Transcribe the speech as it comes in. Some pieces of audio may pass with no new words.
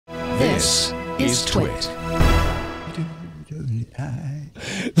This is TWiT.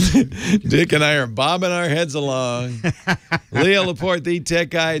 Dick and I are bobbing our heads along. Leo Laporte, the tech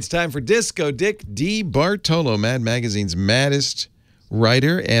guy. It's time for Disco Dick DeBartolo, Mad Magazine's maddest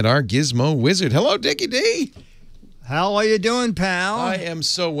writer and our gizmo wizard. Hello, Dickie D. How are you doing, pal? I am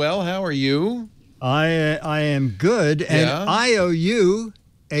so well. How are you? I am good, and I owe you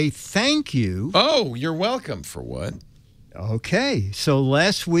a thank you. Oh, you're welcome. For what? Okay, so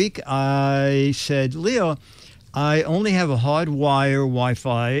last week I said, Leo, I only have a hardwire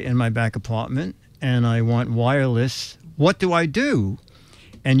Wi-Fi in my back apartment, and I want wireless. What do I do?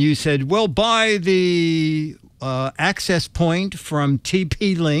 And you said, well, buy the access point from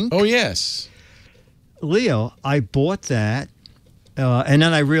TP-Link. Oh, yes. Leo, I bought that, and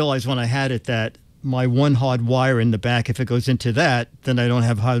then I realized when I had it that my one hard wire in the back, if it goes into that, then I don't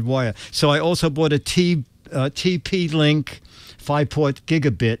have hard wire. So I also bought a TP-Link 5-port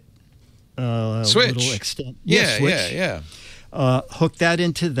gigabit switch. Little extent. Switch. Hooked that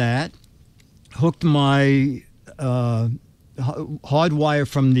into that. Hooked my hard wire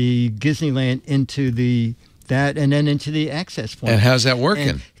from the Disneyland into that, and then into the access point. And how's that working?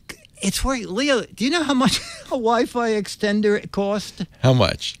 And it's working. Leo, do you know how much a Wi-Fi extender cost? How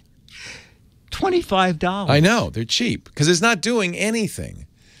much? $25. I know. They're cheap because it's not doing anything.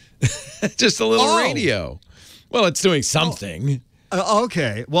 Just a little radio. Well, it's doing something.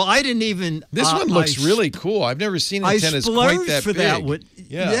 Okay. Well, I didn't even... This one looks really cool. I've never seen antennas quite that big.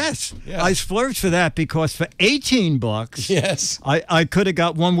 Yes. I splurged for that because for $18, yes, I could have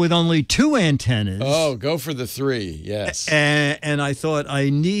got one with only 2 antennas. Oh, go for the 3. Yes. And I thought, I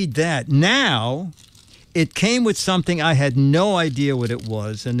need that. Now, it came with something I had no idea what it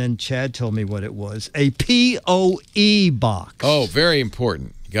was, and then Chad told me what it was. A PoE box. Oh, very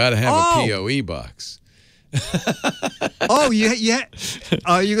important. You got to have a PoE box. Oh, yeah.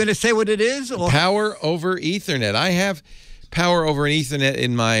 Are you going to say what it is? Or? Power over Ethernet. I have power over an Ethernet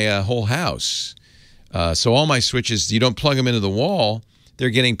in my whole house. So all my switches, you don't plug them into the wall. They're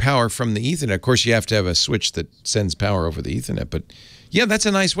getting power from the Ethernet. Of course, you have to have a switch that sends power over the Ethernet. But, yeah, that's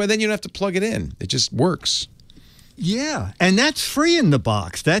a nice way. Then you don't have to plug it in. It just works. Yeah, and that's free in the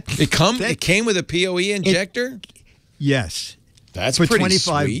box. It came with a PoE injector? Yes. That's for pretty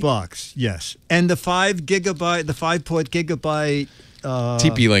 $25. Yes, and the 5-port gigabite.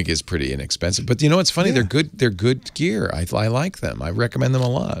 TP-Link is pretty inexpensive, but you know what's funny? Yeah. They're good gear. I like them. I recommend them a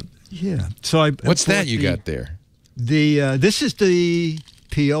lot. Yeah. So what's that you got there? This is the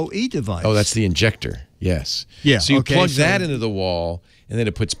PoE device. Oh, that's the injector. Yes. Yeah. So you plug that into the wall, and then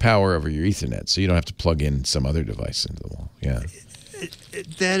it puts power over your Ethernet, so you don't have to plug in some other device into the wall. Yeah.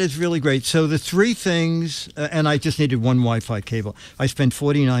 That is really great. So the 3 things, and I just needed one Wi-Fi cable. I spent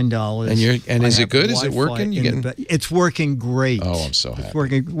 $49. And is it good? Is it working? It's working great. Oh, I'm so happy. It's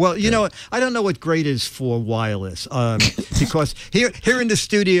working. Well, you know, I don't know what great is for wireless, because here in the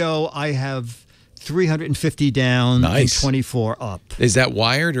studio I have 350 down and 24 up. Is that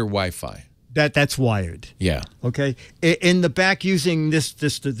wired or Wi-Fi? That's wired. Yeah. Okay. In the back, using this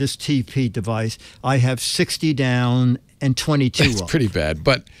TP device, I have 60 down and 22 That's up. Pretty bad,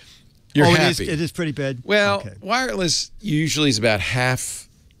 but you're happy. It is pretty bad? Well, wireless usually is about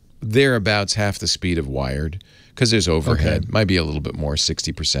thereabouts half the speed of wired, because there's overhead. Might be a little bit more,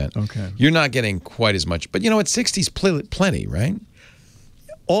 60%. Okay. You're not getting quite as much, but you know what, 60's plenty, right?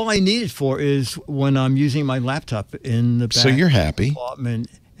 All I need it for is when I'm using my laptop in the back so you're happy. Apartment,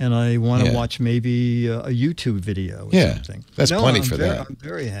 and I want to watch maybe a YouTube video or something. That's plenty for that. I'm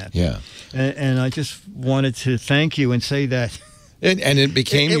very happy. Yeah. And I just wanted to thank you and say that. And it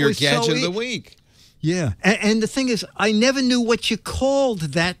became your gadget of the week. Yeah. And the thing is, I never knew what you called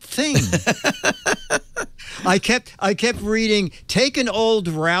that thing. I kept reading, take an old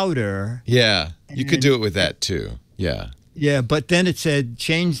router. Yeah. You could do it with that too. Yeah. Yeah, but then it said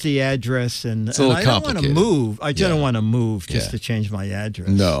change the address, and it's a little complicated. I don't want to move. I don't want to move just to change my address.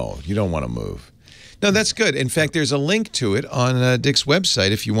 No, you don't want to move. No, that's good. In fact, there's a link to it on Dick's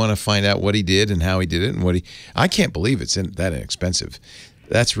website if you want to find out what he did and how he did it and what he. I can't believe it's that inexpensive.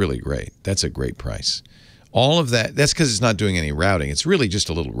 That's really great. That's a great price. All of that. That's because it's not doing any routing. It's really just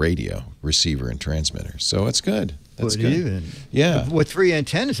a little radio receiver and transmitter. So it's good. That's good. Even. Yeah. With 3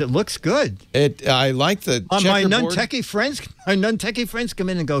 antennas, it looks good. I like the my non-techie friends. My non-techie friends come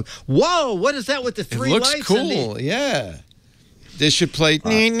in and go, "Whoa, what is that with the 3 lights?" It looks cool. Yeah. This should play.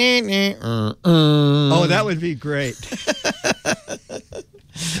 Oh, that would be great.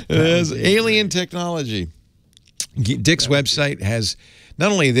 It's alien technology. Dick's website has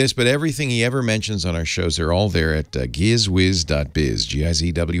not only this, but everything he ever mentions on our shows. They're all there at GizWiz.biz,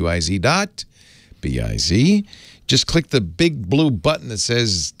 GIZWIZ.biz. Just click the big blue button that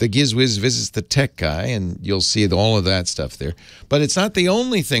says The GizWiz Visits the Tech Guy, and you'll see all of that stuff there. But it's not the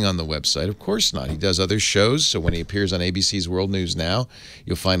only thing on the website. Of course not. He does other shows, so when he appears on ABC's World News Now,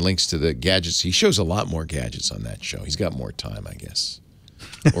 you'll find links to the gadgets. He shows a lot more gadgets on that show. He's got more time, I guess.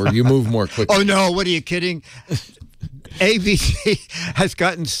 Or you move more quickly. Oh, no, what are you kidding? ABC has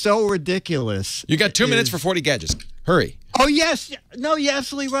gotten so ridiculous. You got 2 minutes for 40 gadgets. Hurry. Oh, yes. No, you're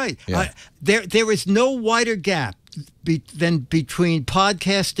absolutely right. Yeah. There is no wider gap than between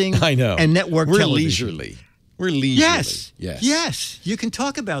podcasting and network television. Leisurely. We're leisurely. Yes. Yes. You can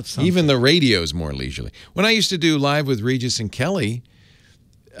talk about something. Even the radio is more leisurely. When I used to do Live with Regis and Kelly,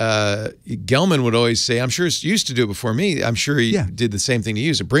 Gelman would always say, I'm sure you used to do it before me. I'm sure he did the same thing to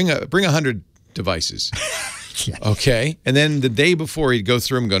you. So bring 100 devices. Yes. Okay. And then the day before he'd go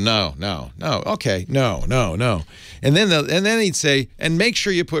through them and go, no. Okay. No. And then he'd say, and make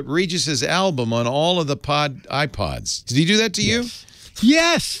sure you put Regis's album on all of the iPods. Did he do that to you?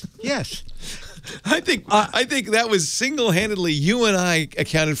 Yes. I think that was single-handedly you and I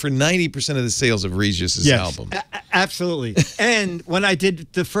accounted for 90% of the sales of Regis's album. Absolutely. And when I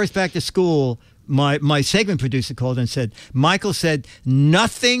did the first Back to School, my segment producer called and said, Michael said,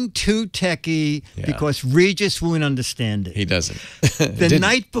 nothing too techie because Regis won't understand it. He doesn't. The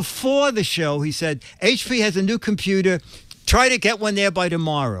night before the show, he said, HP has a new computer. Try to get one there by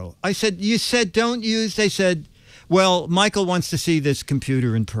tomorrow. I said, you said don't use. They said, well, Michael wants to see this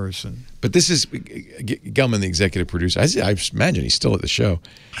computer in person. But this is Gelman, the executive producer. I imagine he's still at the show.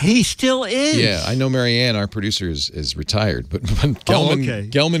 He still is. Yeah, I know Marianne, our producer, is retired. But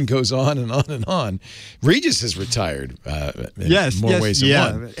Gelman goes on and on and on. Regis is retired in more ways than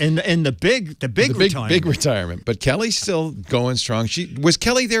one. And the big retirement. Big retirement. But Kelly's still going strong. Was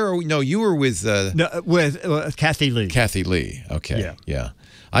Kelly there? Or no, you were with... with Kathy Lee. Kathy Lee. Okay. Yeah.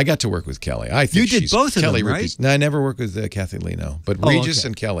 I got to work with Kelly. I think you did both of them, right? No, I never worked with Kathy Lee, no. But Regis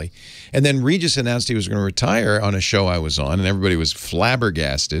and Kelly. And then Regis announced he was going to retire on a show I was on, and everybody was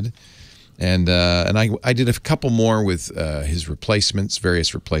flabbergasted. And I did a couple more with his replacements,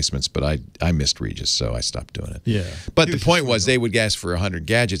 various replacements, but I missed Regis, so I stopped doing it. Yeah. But the point was they would ask for 100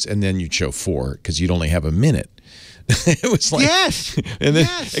 gadgets, and then you'd show 4 because you'd only have a minute. It was like and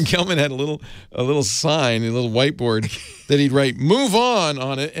Gelman had a little sign, a little whiteboard that he'd write "move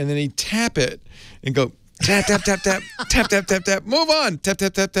on it, and then he'd tap it and go tap tap tap tap tap tap tap tap move on tap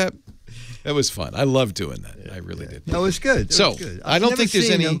tap tap tap. That was fun. I loved doing that. I really did. That was good. I don't think there's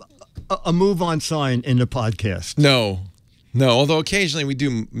any a move on sign in the podcast. No. Although occasionally we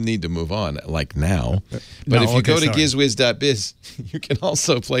do need to move on, like now. But if you go to gizwiz.biz, you can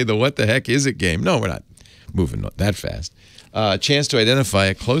also play the "What the heck is it" game. No, we're not moving that fast. Chance to identify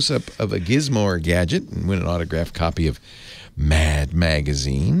a close-up of a gizmo or gadget and win an autographed copy of Mad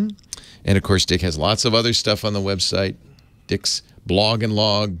Magazine. And, of course, Dick has lots of other stuff on the website. Dick's blog and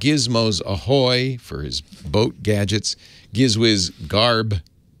log, Gizmos Ahoy for his boat gadgets, GizWiz Garb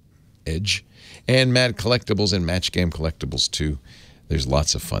Edge, and Mad Collectibles and Match Game Collectibles, too. There's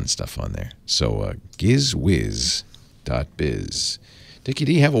lots of fun stuff on there. So, gizwiz.biz. Dickie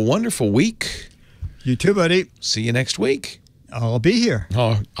D, have a wonderful week. You too, buddy. See you next week. I'll be here.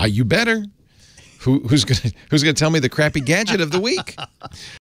 Oh, you better. Who's gonna tell me the crappy gadget of the week?